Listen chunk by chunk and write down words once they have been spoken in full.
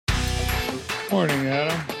Morning,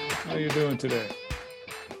 Adam. How you doing today?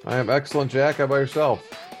 I am excellent, Jack. How about yourself?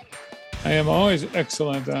 I am always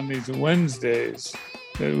excellent on these Wednesdays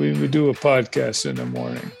that we would do a podcast in the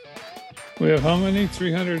morning. We have how many?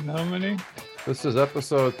 300 and how many? This is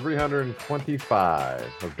episode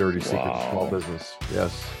 325 of Dirty Secrets of Small Wow. Business.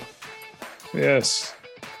 Yes. Yes.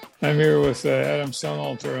 I'm here with Adam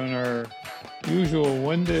Sunalter on our usual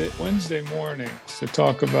Wednesday mornings to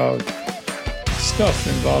talk about stuff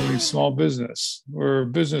involving small business. We're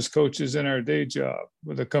business coaches in our day job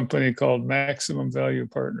with a company called Maximum Value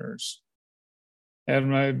Partners. Adam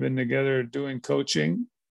and I have been together doing coaching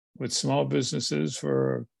with small businesses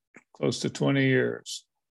for close to 20 years.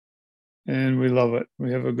 And we love it.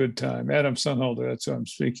 We have a good time. Adam Sunholder, that's who I'm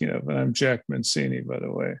speaking of. And I'm Jack Mancini, by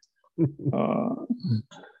the way.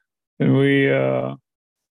 And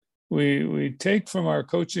we take from our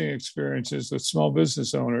coaching experiences with small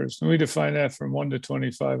business owners, and we define that from 1 to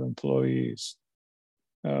 25 employees.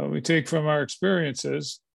 We take from our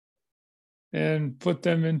experiences and put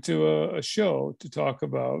them into a show to talk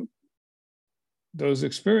about those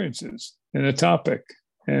experiences in a topic.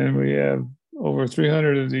 And we have over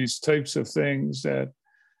 300 of these types of things that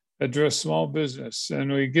address small business. And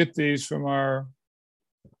we get these from our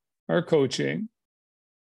coaching.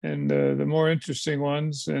 And the more interesting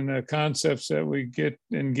ones and the concepts that we get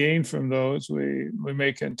and gain from those, we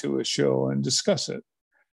make into a show and discuss it.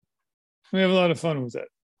 We have a lot of fun with it.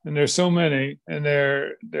 And there's so many, and they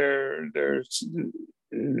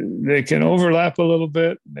can overlap a little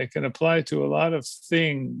bit. They can apply to a lot of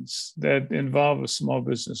things that involve a small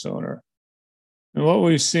business owner. And what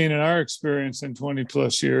we've seen in our experience in 20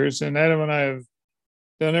 plus years, and Adam and I have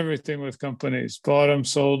done everything with companies, bought them,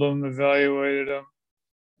 sold them, evaluated them,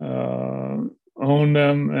 own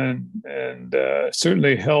them, and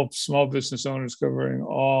certainly help small business owners covering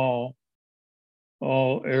all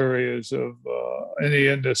areas of any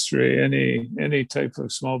industry, any type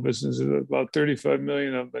of small business. About 35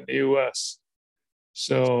 million of them in the U.S.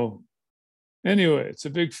 So anyway, it's a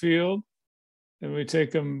big field, and we take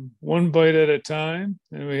them one bite at a time,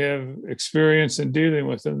 and we have experience in dealing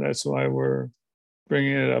with them. That's why we're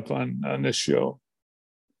bringing it up on this show.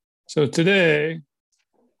 So today,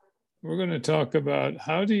 we're going to talk about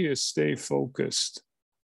how do you stay focused?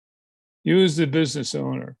 You as the business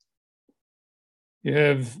owner, you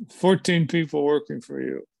have 14 people working for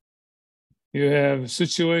you. You have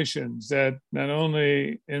situations that not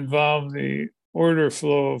only involve the order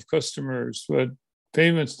flow of customers, but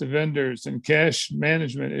payments to vendors and cash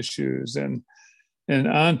management issues and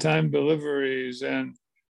on-time deliveries and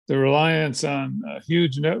the reliance on a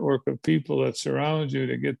huge network of people that surround you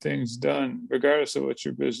to get things done, regardless of what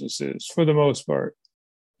your business is, for the most part.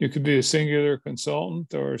 You could be a singular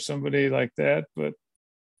consultant or somebody like that, but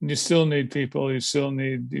you still need people, you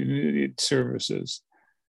need services.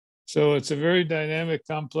 So it's a very dynamic,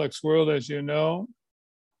 complex world, as you know.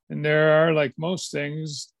 And there are, like most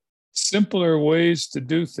things, simpler ways to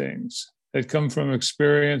do things that come from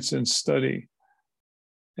experience and study.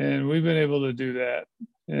 And we've been able to do that.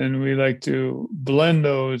 And we like to blend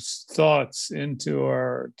those thoughts into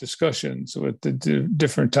our discussions with the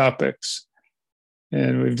different topics.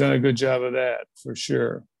 And we've done a good job of that, for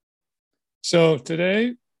sure. So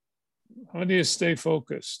today, how do you stay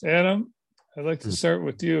focused? Adam, I'd like to start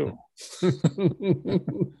with you.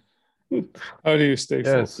 How do you stay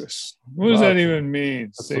focused? What does that even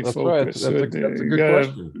mean, stay focused? Right. That's a good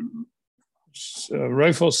question. A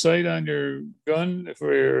rifle sight on your gun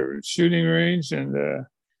for your shooting range, and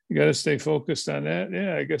you got to stay focused on that.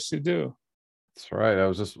 Yeah, I guess you do. That's right. I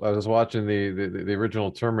was just watching the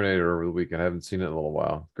original Terminator over the weekend. I haven't seen it in a little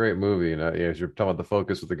while. Great movie. And as you're talking about the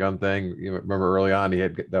focus with the gun thing, you remember early on he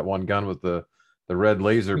had that one gun with the red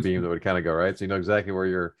laser beam that would kind of go right, so you know exactly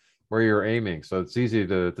where you're aiming. So it's easy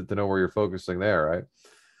to know where you're focusing there, right?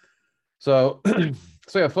 So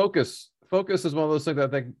so yeah, focus is one of those things that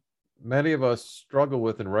I think many of us struggle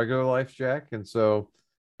with in regular life, Jack. And so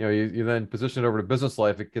you then position it over to business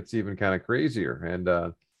life, it gets even kind of crazier. And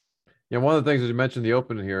one of the things, as you mentioned in the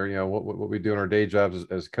opening here, what we do in our day jobs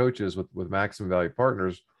as coaches with Maximum Value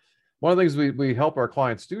Partners, one of the things we help our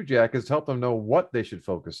clients do, Jack, is help them know what they should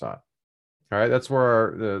focus on. All right, that's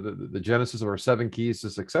where the genesis of our 7 keys to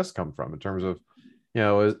success come from, in terms of,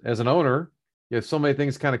 as an owner, you have so many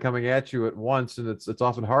things kind of coming at you at once, and it's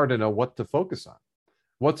often hard to know what to focus on,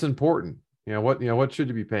 what's important, what should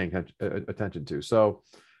you be paying attention to. So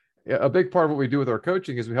a big part of what we do with our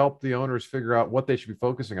coaching is we help the owners figure out what they should be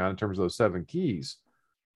focusing on in terms of those 7 keys.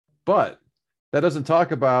 But that doesn't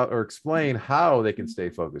talk about or explain how they can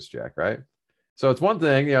stay focused, Jack, right? So it's one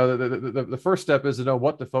thing, the first step is to know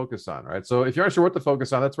what to focus on, right? So if you're not sure what to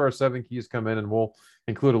focus on, that's where our 7 keys come in, and we'll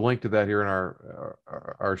include a link to that here in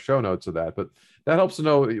our show notes of that. But that helps to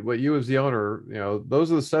know what you as the owner,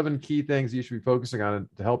 those are the 7 key things you should be focusing on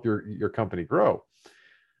to help your company grow.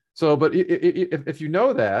 So, but if you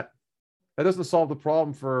know that, that doesn't solve the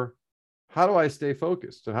problem for how do I stay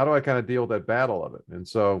focused and how do I kind of deal with that battle of it. And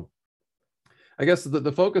so I guess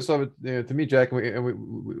the focus of it, to me, Jack,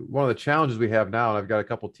 one of the challenges we have now, and I've got a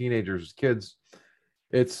couple teenagers, kids,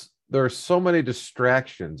 there are so many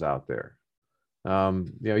distractions out there.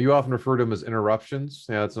 You often refer to them as interruptions.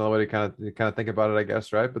 That's another way to kind of think about it, I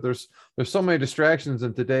guess, right? But there's so many distractions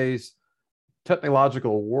in today's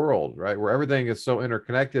technological world, right, where everything is so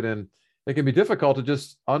interconnected, and it can be difficult to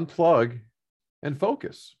just unplug and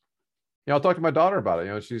focus. I'll talk to my daughter about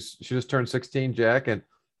it. She just turned 16, Jack, and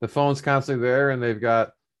the phone's constantly there, and they've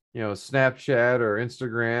got Snapchat or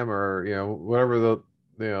Instagram or whatever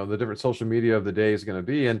the different social media of the day is going to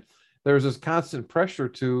be, and there's this constant pressure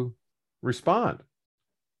to respond.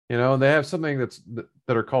 And they have something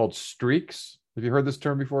that are called streaks. Have you heard this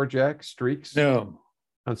term before, Jack? Streaks? No.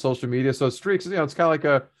 On social media. So streaks, it's kind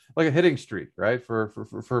of like a hitting streak, right? For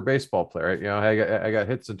a baseball player, right? I got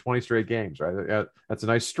hits in 20 straight games, right? That's a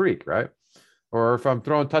nice streak, right? Or if I'm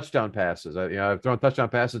throwing touchdown passes, I've thrown touchdown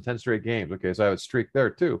passes in 10 straight games. Okay, so I have a streak there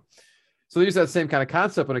too. So they use that same kind of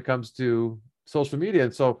concept when it comes to social media.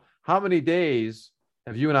 And so how many days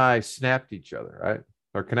have you and I snapped each other, right?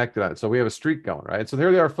 Or connected on it? So we have a streak going, right? So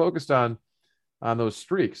here they are focused on those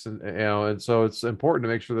streaks. And so it's important to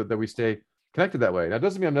make sure that we stay connected that way. Now, it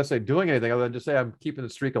doesn't mean I'm necessarily doing anything other than just say I'm keeping the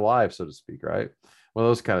streak alive, so to speak, right? One of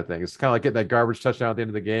those kind of things. It's kind of like getting that garbage touchdown at the end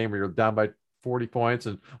of the game where you're down by 40 points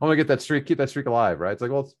and I'm going to get that streak, keep that streak alive, right? It's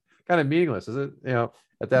like, well, it's kind of meaningless, is it?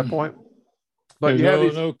 At that point. But you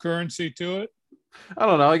have no currency to it. I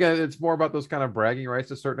don't know. Again, it's more about those kind of bragging rights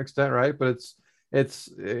to a certain extent, right? But it's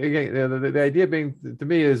again, the idea being to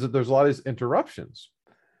me is that there's a lot of these interruptions.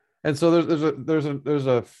 And so there's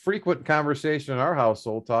a frequent conversation in our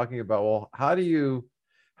household talking about, well, how do you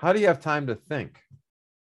have time to think,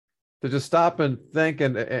 to just stop and think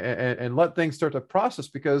and let things start to process,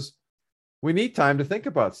 because we need time to think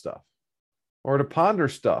about stuff or to ponder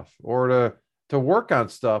stuff or to work on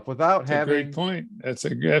stuff without having. A great point. That's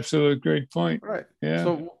an absolute great point. Right.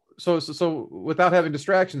 Yeah. So without having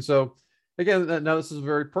distractions. So again, now this is a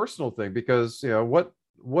very personal thing, because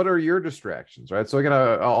what are your distractions, right? So again,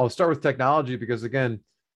 I'll start with technology, because again,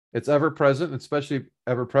 it's ever present, especially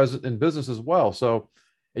ever present in business as well. So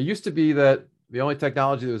it used to be that the only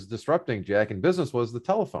technology that was disrupting, Jack, in business was the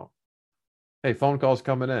telephone. Hey, phone calls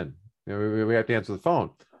coming in. We have to answer the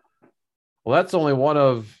phone. Well, that's only one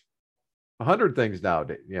of 100 things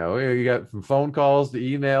nowadays. You got from phone calls to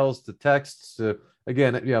emails to texts to,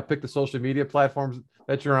 again, pick the social media platforms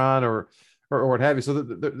that you're on or what have you. So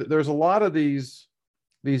there's a lot of these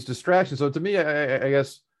distractions. So to me, I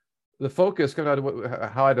guess the focus, coming out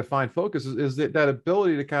of how I define focus, is that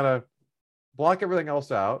ability to kind of block everything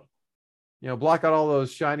else out, block out all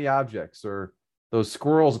those shiny objects or those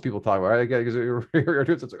squirrels that people talk about, right? Because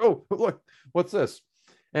it's like, oh, look, what's this?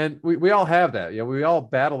 And we all have that. We all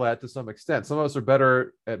battle that to some extent. Some of us are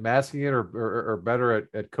better at masking it or better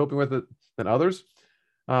at coping with it than others.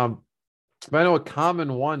 But I know a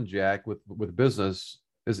common one, Jack, with business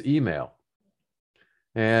is email.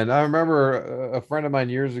 And I remember a friend of mine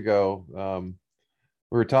years ago,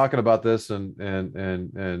 we were talking about this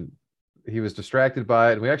and he was distracted by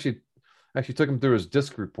it. And we actually took him through his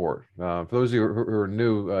DISC report. For those of you who are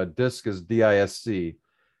new, DISC is DISC.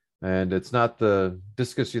 And it's not the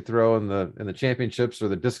discus you throw in the championships or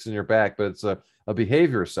the discs in your back, but it's a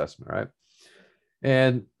behavior assessment, right?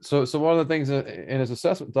 And so one of the things in his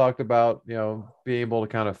assessment talked about, being able to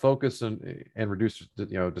kind of focus and reduce,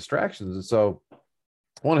 distractions. And so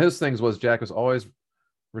one of his things was Jack was always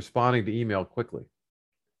responding to email quickly.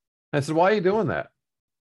 And I said, why are you doing that?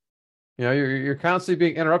 You're constantly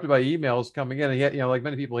being interrupted by emails coming in. And yet, like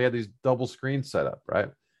many people, he had these double screens set up, right?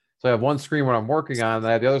 So I have one screen where I'm working on, and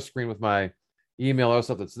I have the other screen with my email or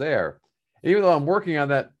stuff that's there. Even though I'm working on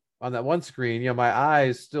that one screen, my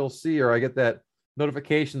eyes still see, or I get that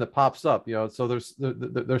notification that pops up. So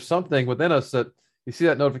there's something within us that you see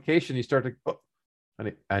that notification, you start to, oh,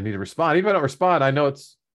 I need to respond. Even if I don't respond, I know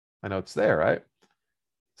it's there, right?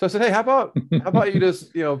 So I said, hey, how about you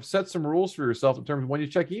just set some rules for yourself in terms of when you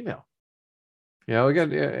check email.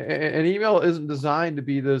 Again, an email isn't designed to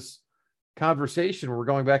be this conversation where we're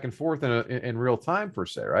going back and forth in real time per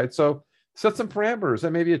se, right? So set some parameters,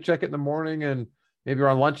 and maybe you check it in the morning and maybe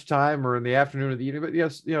around lunchtime or in the afternoon or the evening,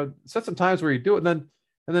 but set some times where you do it and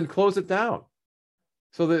then close it down.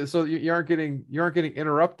 So you aren't getting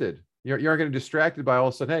interrupted. You aren't getting distracted by all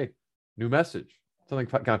of a sudden, hey, new message, something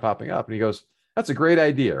kind of popping up. And he goes, that's a great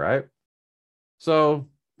idea, right? So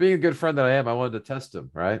being a good friend that I am, I wanted to test him,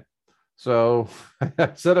 right? So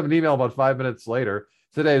I sent him an email about 5 minutes later.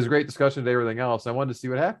 Today was a great discussion today, everything else. I wanted to see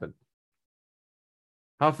what happened.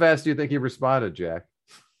 How fast do you think he responded, Jack?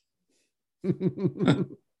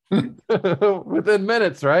 Within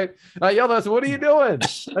minutes, right? And I yelled at him, what are you doing? I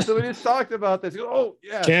said, we just talked about this. He goes, oh,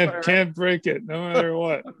 yeah. Can't break it, no matter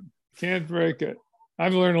what. Can't break it.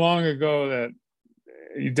 I've learned long ago that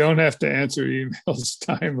you don't have to answer emails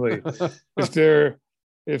timely.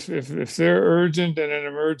 If they're urgent and an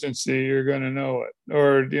emergency, you're going to know it.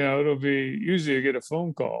 Or, it'll be usually you get a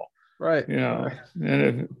phone call. Right.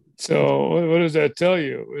 And so what does that tell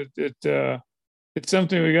you? It's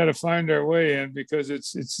something we got to find our way in, because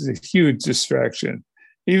it's a huge distraction.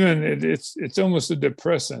 Even it's almost a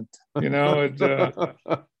depressant,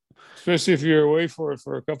 especially if you're away for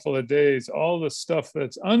a couple of days. All the stuff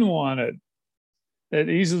that's unwanted that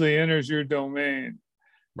easily enters your domain.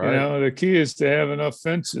 Right. The key is to have enough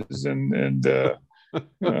fences and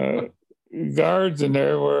guards in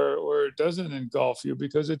there where it doesn't engulf you,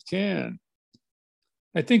 because it can.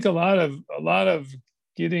 I think a lot of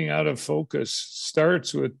getting out of focus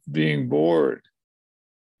starts with being bored.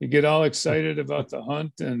 You get all excited about the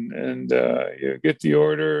hunt and you get the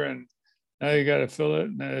order, and now you got to fill it,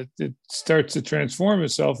 and it starts to transform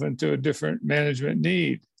itself into a different management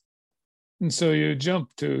need. And so you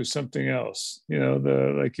jump to something else,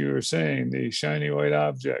 like you were saying, the shiny white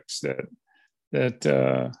objects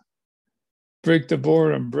that break the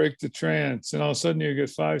boredom, break the trance, and all of a sudden you get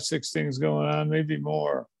 5, 6 things going on, maybe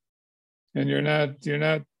more, and you're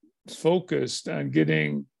not focused on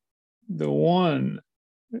getting the one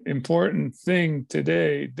important thing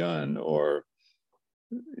today done, or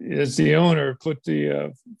as the owner, put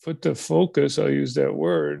the focus, I'll use that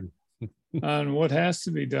word, on what has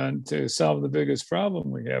to be done to solve the biggest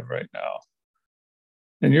problem we have right now.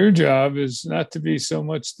 And your job is not to be so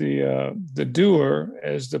much the doer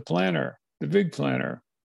as the planner, the big planner,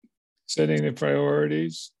 setting the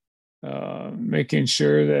priorities, making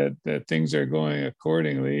sure that things are going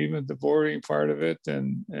accordingly, even the boring part of it,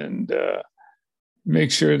 and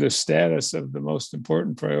make sure the status of the most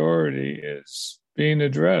important priority is being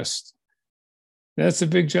addressed. That's a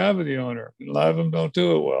big job of the owner. A lot of them don't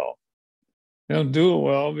do it well. They don't do it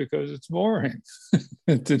well because it's boring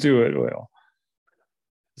to do it well.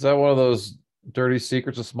 Is that one of those dirty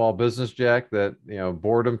secrets of small business, Jack, that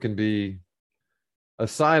boredom can be a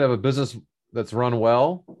sign of a business that's run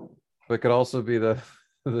well, but could also be the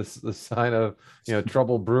sign of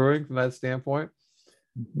trouble brewing from that standpoint?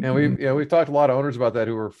 And we've talked to a lot of owners about that,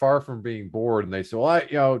 who are far from being bored, and they say,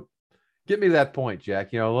 well, get me that point,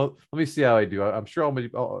 Jack. Let me see how I do. I'm sure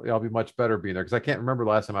I'll be much better being there, because I can't remember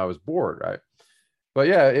the last time I was bored, right? But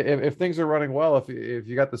yeah, if things are running well, if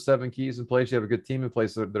you got the 7 keys in place, you have a good team in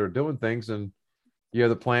place that are doing things, and you have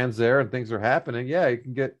the plans there, and things are happening, yeah, it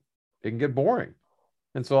can get boring.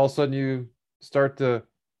 And so all of a sudden you start to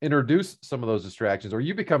introduce some of those distractions, or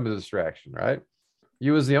you become the distraction, right?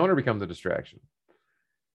 You as the owner become the distraction.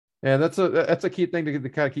 And that's a key thing to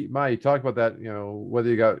kind of keep in mind. You talk about that, whether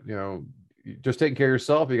you got, just taking care of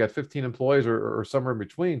yourself, you got 15 employees or somewhere in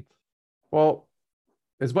between. Well,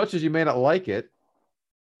 as much as you may not like it,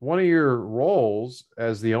 one of your roles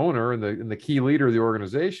as the owner and the key leader of the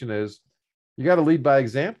organization is you got to lead by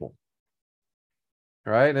example.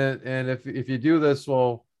 Right. And if you do this,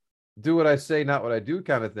 well, do what I say, not what I do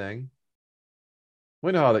kind of thing.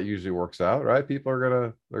 We know how that usually works out, right? People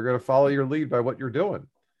they're gonna follow your lead by what you're doing.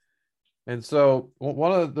 And so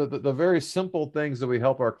one of the very simple things that we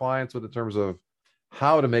help our clients with in terms of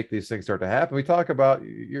how to make these things start to happen, we talk about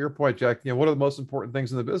your point, Jack, what are the most important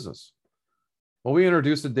things in the business? Well, we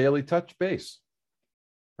introduced a daily touch base,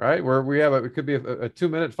 right? Where we have it could be a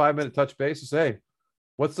 2-minute, 5-minute touch base to say,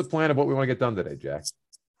 what's the plan of what we want to get done today, Jack?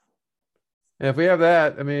 And if we have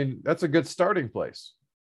that, that's a good starting place.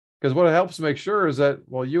 Because what it helps make sure is that,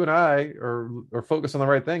 well, you and I are focused on the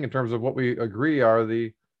right thing in terms of what we agree are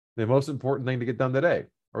the most important thing to get done today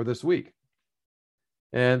or this week.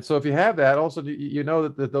 And so if you have that, also,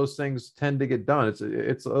 that those things tend to get done.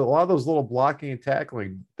 It's a lot of those little blocking and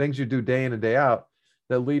tackling things you do day in and day out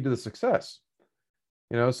that lead to the success.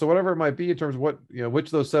 So whatever it might be in terms of what, which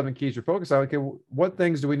of those 7 keys you're focused on, okay, what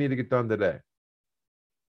things do we need to get done today?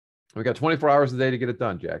 We got 24 hours a day to get it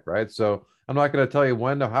done, Jack, right? So I'm not going to tell you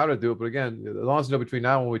when or how to do it, but again, as long as you know between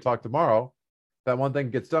now and when we talk tomorrow, that one thing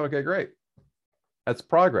gets done, okay, great. That's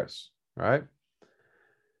progress, right?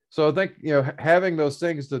 So I think, having those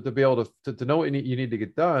things to be able to know what you need to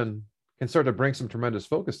get done can start to bring some tremendous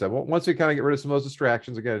focus to that. Well, once we kind of get rid of some of those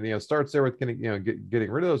distractions, again, starts there with getting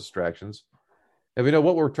rid of those distractions. And we know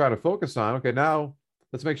what we're trying to focus on. Okay, now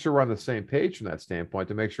let's make sure we're on the same page from that standpoint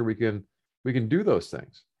to make sure we can do those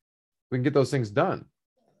things. We can get those things done.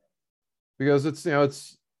 Because it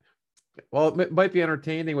might be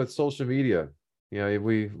entertaining with social media.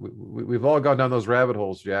 We've all gone down those rabbit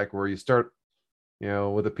holes, Jack, where you start,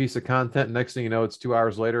 with a piece of content. Next thing you know, it's 2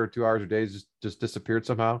 hours later, 2 hours or days just disappeared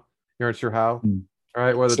somehow. You aren't sure how.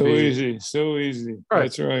 All right. So easy. Right.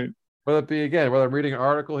 That's right. Whether it be, again, whether I'm reading an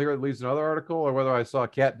article here that leads to another article, or whether I saw a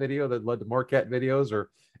cat video that led to more cat videos, or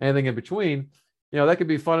anything in between, that could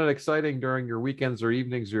be fun and exciting during your weekends or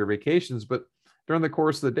evenings or your vacations. But during the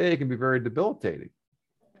course of the day, it can be very debilitating.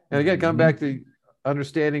 And again, come back to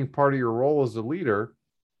understanding part of your role as a leader.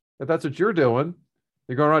 If that's what you're doing,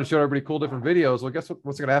 you're going around and showing everybody cool different videos. Well, guess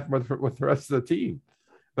what's going to happen with the rest of the team?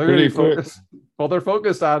 They're going to be focused. Well, they're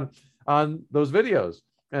focused on those videos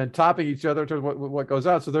and topping each other in terms of what goes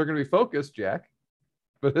out. So they're going to be focused, Jack.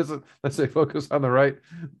 But let's say focus on the right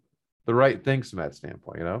things from that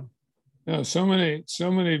standpoint. So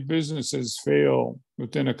many businesses fail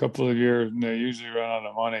within a couple of years, and they usually run out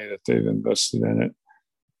of money that they've invested in it.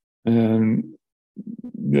 And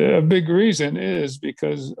the big reason is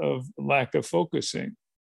because of lack of focusing.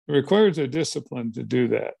 It requires a discipline to do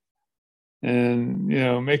that, and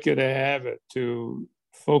make it a habit to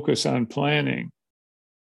focus on planning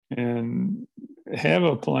and have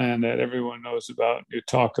a plan that everyone knows about. You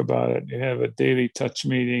talk about it. You have a daily touch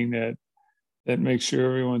meeting that makes sure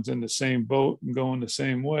everyone's in the same boat and going the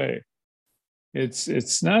same way.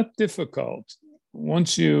 It's not difficult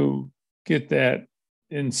once you get that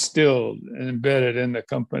instilled and embedded in the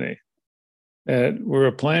company, that we're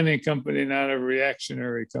a planning company, not a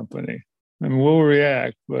reactionary company. I mean, we'll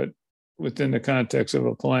react, but within the context of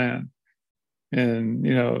a plan, and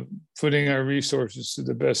putting our resources to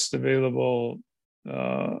the best available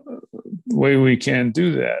way we can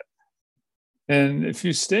do that. And if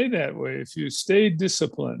you stay that way, if you stay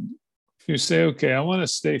disciplined, if you say, okay, I want to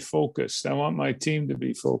stay focused, I want my team to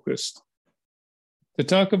be focused, to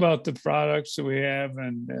talk about the products that we have,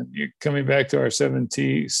 and you're coming back to our 7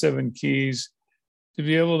 keys, to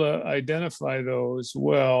be able to identify those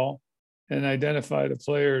well and identify the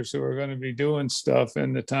players who are going to be doing stuff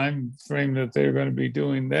in the time frame that they're going to be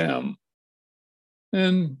doing them.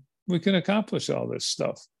 And we can accomplish all this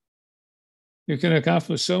stuff. You can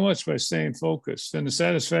accomplish so much by staying focused, and the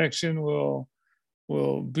satisfaction will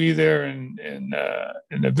be there in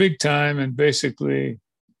the big time, and basically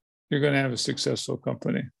you're going to have a successful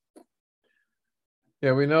company.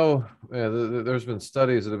 Yeah, we know there's been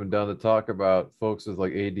studies that have been done to talk about folks with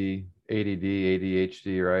like ADD,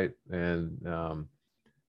 ADHD, right? And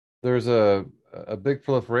there's a big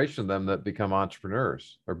proliferation of them that become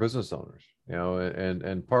entrepreneurs or business owners,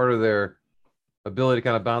 and part of their ability to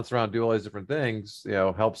kind of bounce around, do all these different things,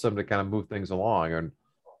 helps them to kind of move things along, and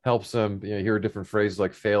helps them, hear different phrases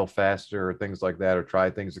like fail faster or things like that, or try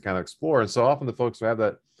things to kind of explore. And so often the folks who have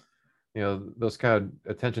that, those kind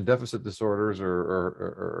of attention deficit disorders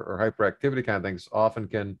or hyperactivity kind of things often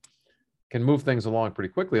can move things along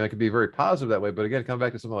pretty quickly. And it can be very positive that way. But again, come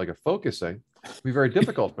back to something like a focusing, it'd be very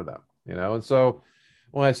difficult for them, And so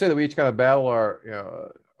when I say that we each kind of battle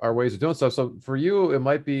our ways of doing stuff. So for you, it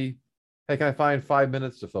might be, hey, can I find 5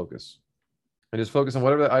 minutes to focus and just focus on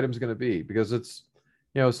whatever the item is going to be? Because it's,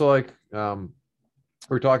 so like we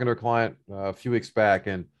were talking to a client a few weeks back,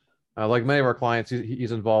 and like many of our clients,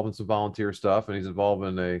 he's involved in some volunteer stuff, and he's involved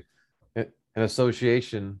in an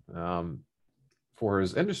association for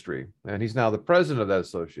his industry, and he's now the president of that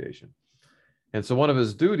association. And so one of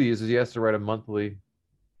his duties is he has to write a monthly,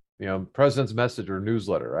 president's message or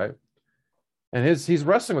newsletter, right? And he's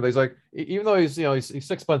wrestling with it. He's like, even though he's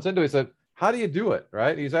 6 months into it, he said, how do you do it,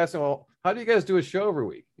 right? He's asking, well, how do you guys do a show every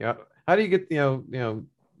week? How do you get, to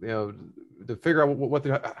figure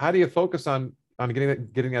out how do you focus on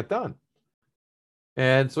getting that done?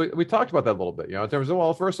 And so we talked about that a little bit, in terms of,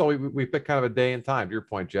 well, first of all, we picked kind of a day and time. To your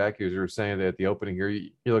point, Jack, as you were saying that at the opening here,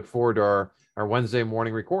 you look forward to our Wednesday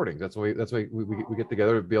morning recordings. That's why we get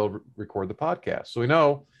together to be able to record the podcast. So we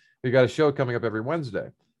know we got a show coming up every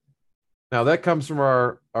Wednesday. Now that comes from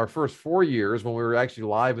our first 4 years when we were actually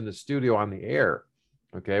live in the studio on the air,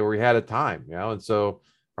 okay, where we had a time, and so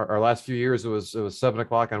our last few years it was 7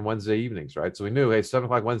 o'clock on Wednesday evenings, right? So we knew, hey, 7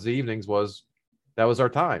 o'clock Wednesday evenings was our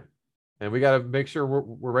time, and we got to make sure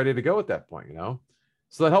we're ready to go at that point,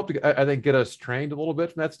 So that helped, I think, get us trained a little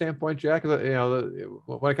bit from that standpoint, Jack.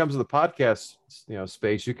 When it comes to the podcast,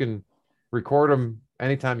 space, you can record them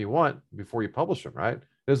anytime you want before you publish them, right?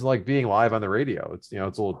 It isn't like being live on the radio. It's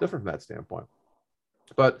it's a little different from that standpoint.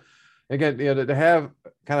 But Again, to have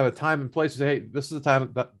kind of a time and place to say, hey, this is the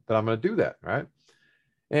time that I'm going to do that, right?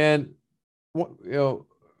 And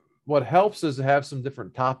what helps is to have some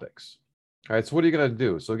different topics. All right. So what are you going to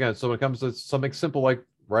do? So again, so when it comes to something simple like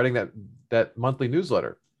writing that monthly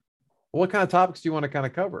newsletter, what kind of topics do you want to kind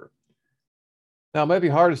of cover? Now it might be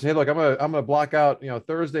hard to say, look, I'm gonna block out,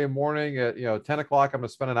 Thursday morning at 10 o'clock. I'm gonna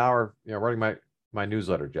spend an hour, writing my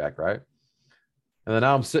newsletter, Jack, right? And then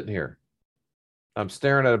now I'm sitting here. I'm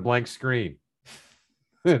staring at a blank screen.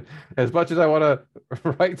 As much as I want to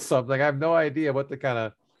write something, I have no idea what the kind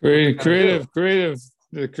of creative.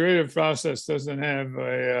 The creative process doesn't have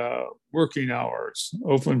a working hours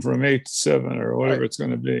open from 8 to 7 or whatever Right. it's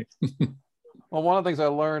going to be. Well, one of the things I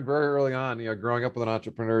learned very early on, growing up with an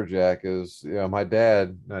entrepreneur, Jack, is my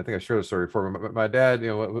dad. And I think I shared the story before. My dad, he'd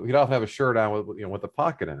often have a shirt on with a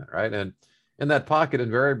pocket in it, right? And in that pocket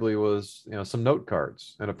invariably was some note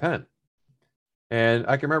cards and a pen. And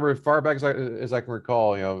I can remember as far back as I can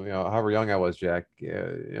recall, however young I was, Jack,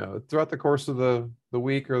 throughout the course of the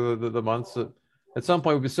week or the months, at some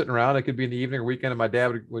point we'd be sitting around. It could be in the evening or weekend, and my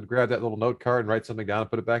dad would grab that little note card and write something down and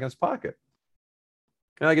put it back in his pocket.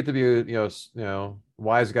 And I get to be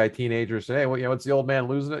wise guy teenager, say, hey, what's the old man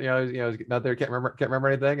losing it? He's not there, can't remember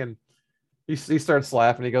anything, and he starts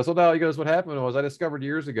laughing. He goes, well, no, he goes, what happened was I discovered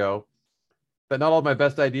years ago that not all of my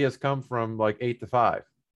best ideas come from like 8 to 5.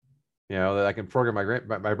 That I can program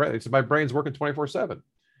my brain. He said, my brain's working 24/7. And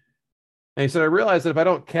he said, I realized that if I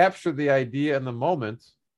don't capture the idea in the moment,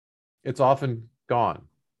 it's often gone.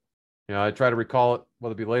 I try to recall it,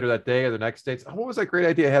 whether it be later that day or the next day. What was that great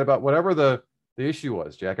idea I had about whatever the issue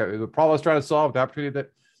was, Jack? The problem I was trying to solve, the opportunity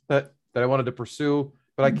that I wanted to pursue,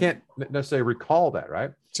 but I can't necessarily recall that,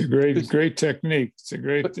 right? It's a great technique. It's a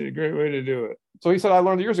great way to do it. So he said, I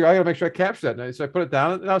learned years ago, I got to make sure I capture that. And so I put it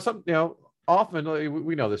down. Now, often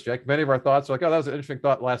we know this, Jack. Many of our thoughts are like, oh, that was an interesting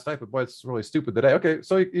thought last night, but boy, it's really stupid today. Okay,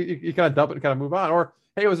 so you kind of dump it and kind of move on. Or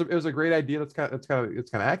hey, it was a great idea. Let's kind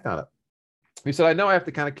of act on it. He said, I know I have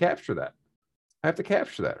to kind of capture that. I have to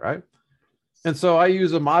capture that, right? And so I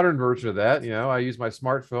use a modern version of that. I use my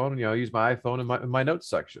smartphone, I use my iPhone in my notes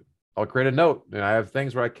section. I'll create a note, and I have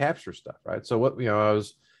things where I capture stuff, right? So what I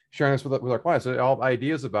was sharing this with our clients, all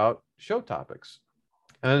ideas about show topics,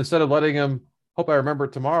 and instead of letting them hope I remember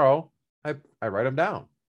it tomorrow, I write them down.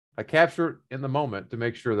 I capture it in the moment to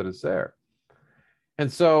make sure that it's there.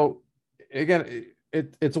 And so again,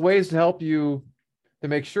 it's ways to help you to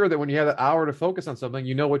make sure that when you have that hour to focus on something,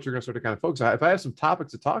 you know what you're going to start to kind of focus on. If I have some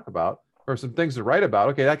topics to talk about or some things to write about,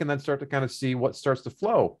 okay, I can then start to kind of see what starts to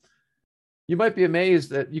flow. You might be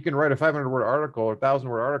amazed that you can write a 500-word article or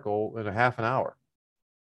 1,000-word article in a half an hour.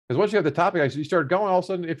 Because once you have the topic, you start going, all of a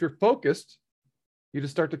sudden, if you're focused, you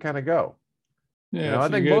just start to kind of go. Yeah, I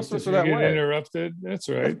think most of us are that way. Interrupted. That's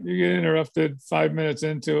right. You get interrupted 5 minutes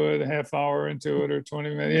into it, a half hour into it, or 20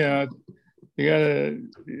 minutes. Yeah, you gotta.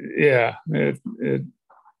 Yeah, it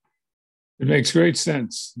makes great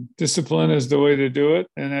sense. Discipline is the way to do it,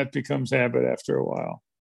 and that becomes habit after a while.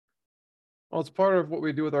 Well, it's part of what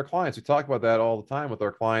we do with our clients. We talk about that all the time with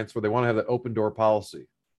our clients, where they want to have that open door policy.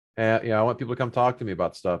 And I want people to come talk to me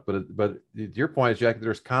about stuff. But your point is, Jack,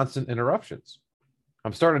 there's constant interruptions.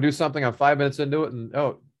 I'm starting to do something. I'm 5 minutes into it, and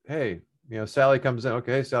oh, hey, Sally comes in.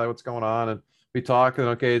 Okay, Sally, what's going on? And we talk, and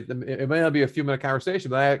okay, it may not be a few minute conversation,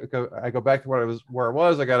 but I go back to where I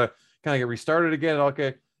was. I gotta kind of get restarted again.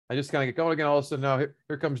 Okay, I just kind of get going again. All of a sudden, now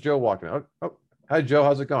here comes Joe walking out. Oh, hi Joe,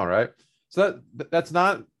 how's it going? Right. So that's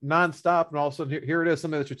not nonstop, and all of a sudden here it is.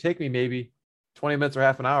 Something that should take me maybe 20 minutes or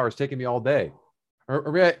half an hour is taking me all day.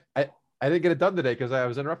 Or maybe I didn't get it done today because I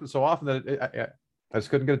was interrupted so often that I just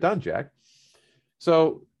couldn't get it done, Jack.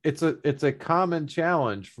 So it's a common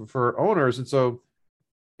challenge for owners. And so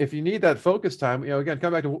if you need that focus time, again,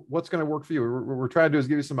 come back to what's going to work for you. We're trying to do is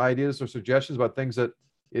give you some ideas or suggestions about things that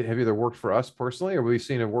have either worked for us personally or we've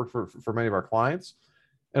seen have worked for many of our clients.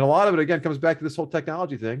 And a lot of it, again, comes back to this whole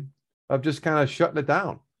technology thing of just kind of shutting it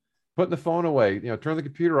down, putting the phone away, turn the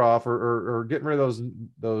computer off or getting rid of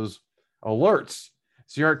those alerts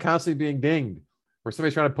so you aren't constantly being dinged or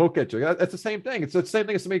somebody's trying to poke at you. That's the same thing. It's the same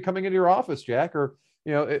thing as somebody coming into your office, Jack, or,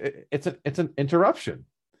 it's an interruption.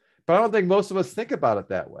 But I don't think most of us think about it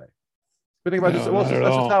that way. We think about that's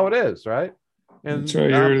just how it is, right? And that's right.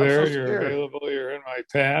 You're there, you're available, you're in my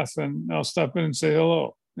path, and I'll stop in and say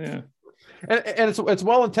hello. Yeah. And it's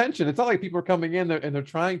well intentioned. It's not like people are coming in there and they're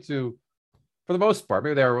trying to, for the most part,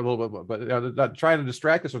 maybe they are a little bit, but they're not trying to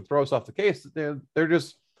distract us or throw us off the case. They're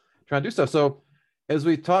just trying to do stuff. So as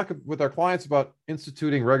we talk with our clients about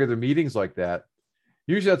instituting regular meetings like that,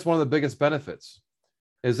 usually that's one of the biggest benefits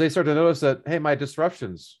is they start to notice that, hey, my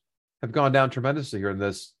disruptions have gone down tremendously here in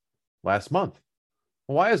this last month.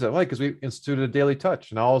 Well, why is that? Why? Because we instituted a daily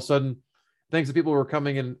touch, and all of a sudden, things that people were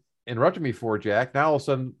coming in interrupting me for, Jack, now all of a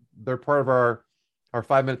sudden they're part of our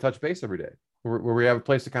 5 minute touch base every day, where we have a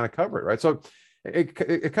place to kind of cover it, right? So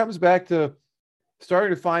it comes back to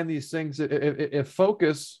starting to find these things. If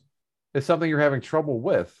focus is something you're having trouble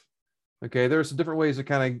with, okay, there's some different ways to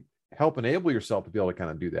kind of help enable yourself to be able to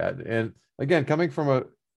kind of do that. And again, coming from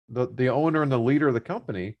the owner and the leader of the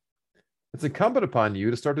company, it's incumbent upon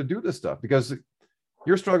you to start to do this stuff because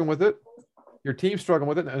you're struggling with it, your team's struggling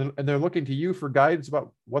with it, and they're looking to you for guidance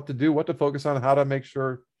about what to do, what to focus on, how to make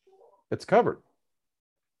sure it's covered.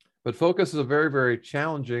 But focus is a very, very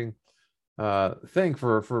challenging thing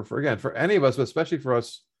for again, for any of us, but especially for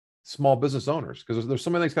us small business owners, because there's so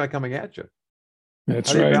many things kind of coming at you.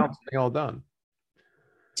 That's right. Balance it all done.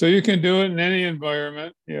 So you can do it in any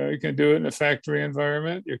environment. You can do it in a factory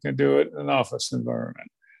environment. You can do it in an office environment.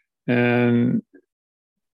 And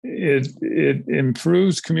it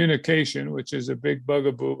improves communication, which is a big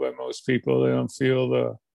bugaboo by most people. They don't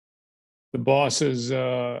feel the bosses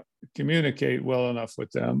communicate well enough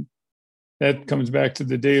with them. That comes back to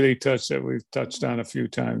the daily touch that we've touched on a few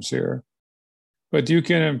times here. But you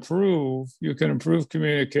can improve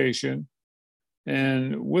communication.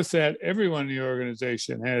 And with that, everyone in the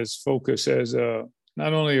organization has focus as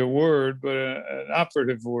not only a word, but an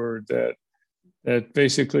operative word that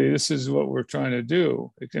basically this is what we're trying to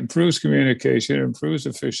do. It improves communication, improves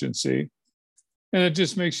efficiency, and it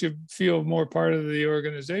just makes you feel more part of the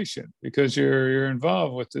organization because you're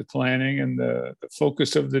involved with the planning and the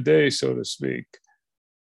focus of the day, so to speak.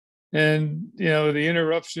 And the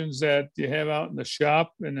interruptions that you have out in the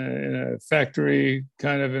shop in a factory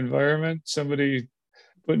kind of environment, somebody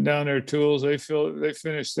putting down their tools, they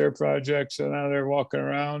finished their project, so now they're walking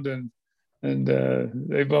around and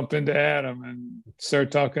they bump into Adam and start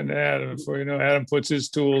talking to Adam. Before you know, Adam puts his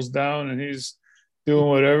tools down and he's doing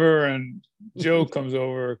whatever, and Joe comes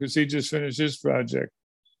over because he just finished his project.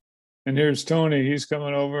 And here's Tony, he's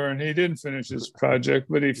coming over and he didn't finish his project,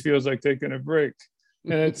 but he feels like taking a break.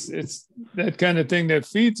 And it's that kind of thing that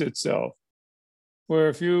feeds itself, where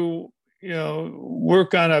if you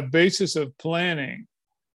work on a basis of planning,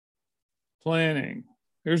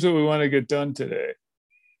 here's what we want to get done today.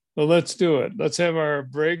 Well, let's do it. Let's have our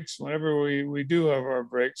breaks whenever we do have our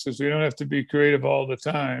breaks, because we don't have to be creative all the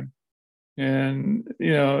time. And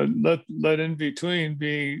let in between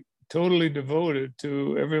be totally devoted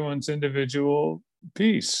to everyone's individual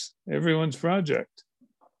piece, everyone's project.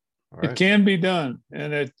 Right. It can be done,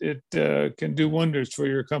 and it can do wonders for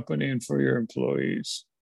your company and for your employees.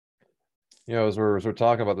 As we're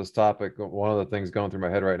talking about this topic, one of the things going through my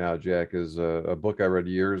head right now, Jack, is a book I read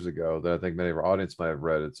years ago that I think many of our audience might have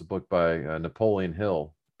read. It's a book by Napoleon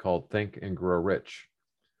Hill called Think and Grow Rich.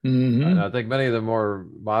 Mm-hmm. And I think many of the more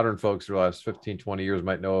modern folks for the last 15, 20 years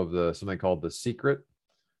might know of something called The Secret,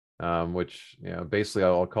 which, basically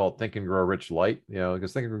I'll call it Think and Grow Rich Light,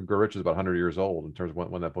 because Think and Grow Rich is about 100 years old in terms of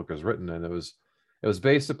when that book was written. And it was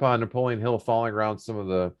based upon Napoleon Hill following around some of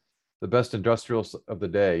the best industrials of the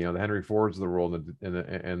day, the Henry Fords of the world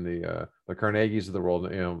and the Carnegies of the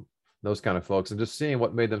world, those kind of folks, and just seeing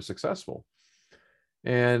what made them successful.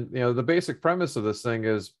 And, the basic premise of this thing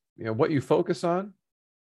is, what you focus on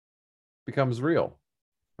becomes real,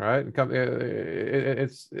 right?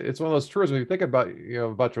 It's one of those truths when you think about,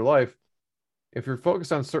 about your life. If you're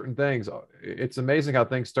focused on certain things, it's amazing how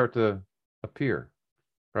things start to appear,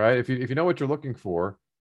 right? If you know what you're looking for,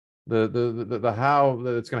 the how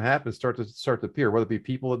that it's going to happen start to appear, whether it be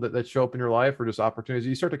people that show up in your life or just opportunities.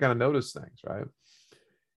 You start to kind of notice things, right?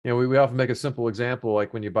 We often make a simple example,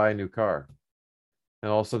 like when you buy a new car,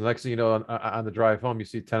 and also the next thing you know, on the drive home, you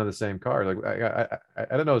see 10 of the same cars. Like I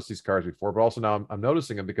didn't notice these cars before, but also now I'm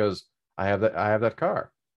noticing them because I have that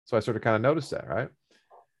car. So I sort of kind of notice that, right?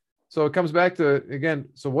 So it comes back to, again,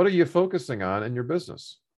 so what are you focusing on in your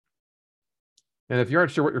business? And if you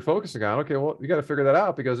aren't sure what you're focusing on, okay, well, you got to figure that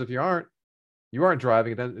out, because if you aren't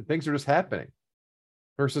driving, then things are just happening.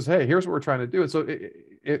 Versus, hey, here's what we're trying to do. And so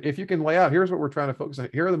if you can lay out, here's what we're trying to focus on.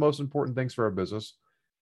 Here are the most important things for our business.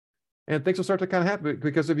 And things will start to kind of happen,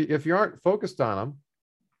 because if you aren't focused on them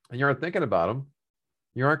and you aren't thinking about them,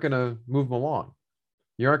 you aren't going to move them along.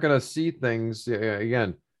 You aren't going to see things.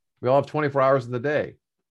 Again, we all have 24 hours in the day.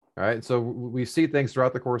 All right. So we see things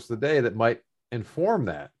throughout the course of the day that might inform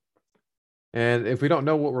that. And if we don't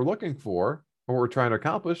know what we're looking for or what we're trying to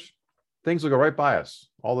accomplish, things will go right by us.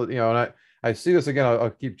 And I see this again. I'll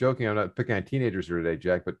keep joking. I'm not picking on teenagers here today,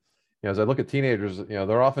 Jack, but as I look at teenagers,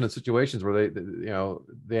 they're often in situations where the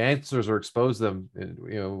answers are exposed to them,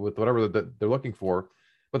 with whatever that they're looking for,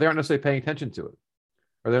 but they aren't necessarily paying attention to it.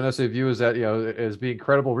 or they don't necessarily view as that, as being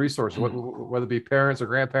credible resources, whether it be parents or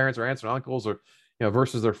grandparents or aunts and uncles, or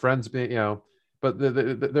versus their friends being, but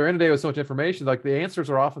they're inundated with so much information. Like the answers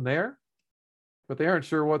are often there, but they aren't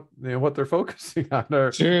sure what they're focusing on.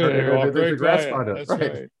 They walk right by it. It. That's right.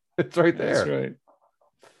 right. It's right there. That's right.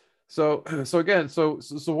 So again, so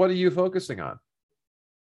what are you focusing on?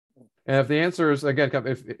 And if the answer is, again,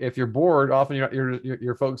 if you're bored, often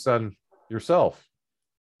you're focused on yourself,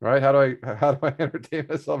 right? How do I entertain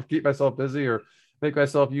myself, keep myself busy, or make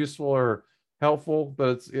myself useful or helpful?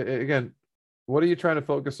 But again, what are you trying to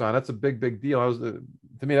focus on? That's a big deal.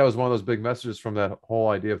 To me, that was one of those big messages from that whole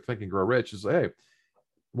idea of Think and Grow Rich. Is, hey,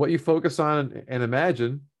 what you focus on and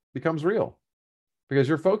imagine becomes real, because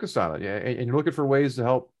you're focused on it, and you're looking for ways to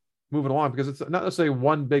help move it along. Because it's not necessarily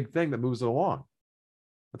one big thing that moves it along.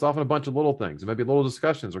 It's often a bunch of little things. It might be little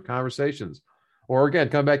discussions or conversations, or again,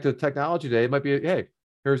 come back to the technology day. It might be, hey,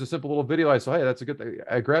 here's a simple little video I saw. Hey, that's a good thing.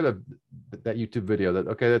 I grabbed that YouTube video.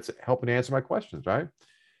 That's helping answer my questions, right?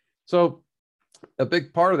 So a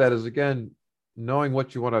big part of that is, again, knowing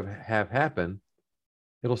what you want to have happen.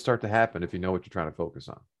 It'll start to happen if you know what you're trying to focus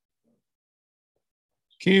on.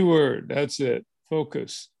 Keyword. That's it.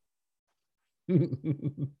 Focus.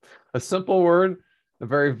 A simple word. A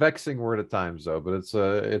very vexing word at times, though, but it's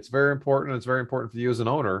very important. It's very important for you as an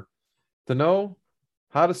owner to know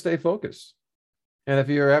how to stay focused. And if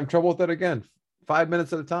you're having trouble with that, again, 5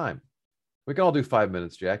 minutes at a time. We can all do 5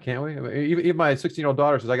 minutes, Jack, can't we? I mean, even my 16-year-old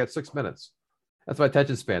daughter says I got 6 minutes. That's my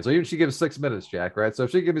attention span. So even she gives 6 minutes, Jack, right? So if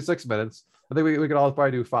she gives me 6 minutes, I think we could all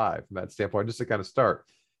probably do 5 from that standpoint, just to kind of start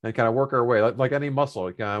and kind of work our way, like any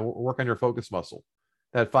muscle. Kind of work on your focus muscle.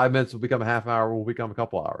 That 5 minutes will become a half hour, will become a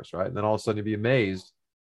couple hours, right? And then all of a sudden you'll be amazed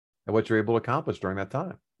at what you're able to accomplish during that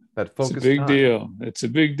time. That focus. It's a big deal. It's a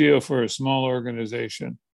big deal for a small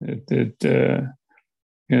organization. It can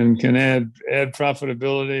add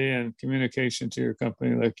profitability and communication to your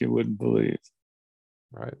company like you wouldn't believe.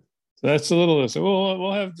 Right. So that's a little. So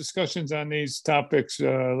we'll have discussions on these topics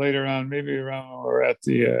later on, maybe around or at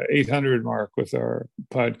the 800 mark with our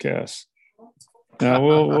podcast. Now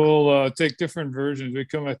we'll take different versions. We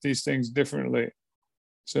come at these things differently,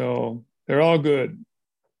 so they're all good.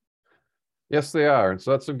 Yes, they are. And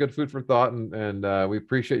so that's some good food for thought. And we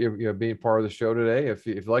appreciate you being part of the show today. If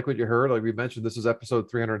you like what you heard, like we mentioned, this is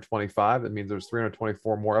episode 325. That means there's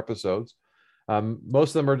 324 more episodes. Most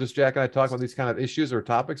of them are just Jack and I talking about these kind of issues or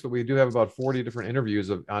topics, but we do have about 40 different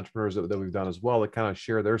interviews of entrepreneurs that we've done as well that kind of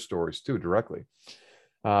share their stories too directly.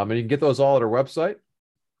 And you can get those all at our website,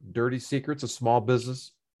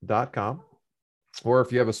 dirtysecretsofsmallbusiness.com. Or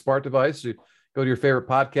if you have a smart device, you go to your favorite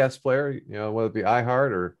podcast player, whether it be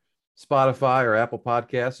iHeart or Spotify or Apple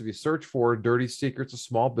Podcasts. If you search for Dirty Secrets of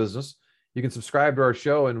Small Business, you can subscribe to our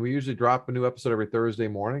show, and we usually drop a new episode every Thursday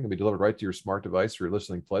morning and be delivered right to your smart device for your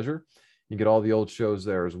listening pleasure. You can get all the old shows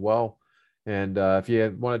there as well. And if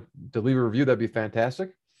you want to leave a review, that'd be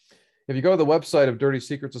fantastic. If you go to the website of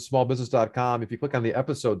dirtysecretsofsmallbusiness.com, if you click on the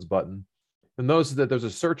episodes button, you'll notice that there's a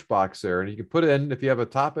search box there, and you can put in, if you have a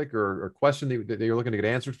topic or question that you're looking to get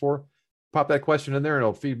answered for, pop that question in there, and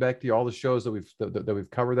it'll feed back to you all the shows that we've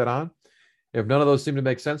covered that on. If none of those seem to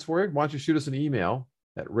make sense for you, why don't you shoot us an email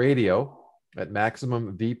at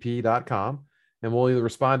radio@maximumvp.com, and we'll either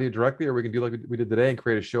respond to you directly, or we can do like we did today and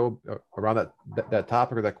create a show around that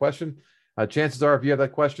topic or that question. Chances are, if you have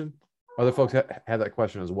that question, other folks have that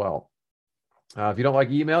question as well. If you don't like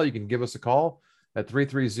email, you can give us a call at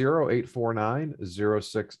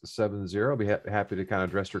 330-849-0670. I'll be happy to kind of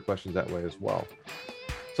address your questions that way as well.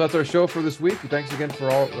 So that's our show for this week. Thanks again for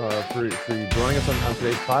joining us on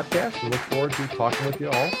today's podcast. We look forward to talking with you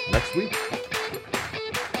all next week.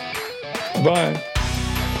 Bye.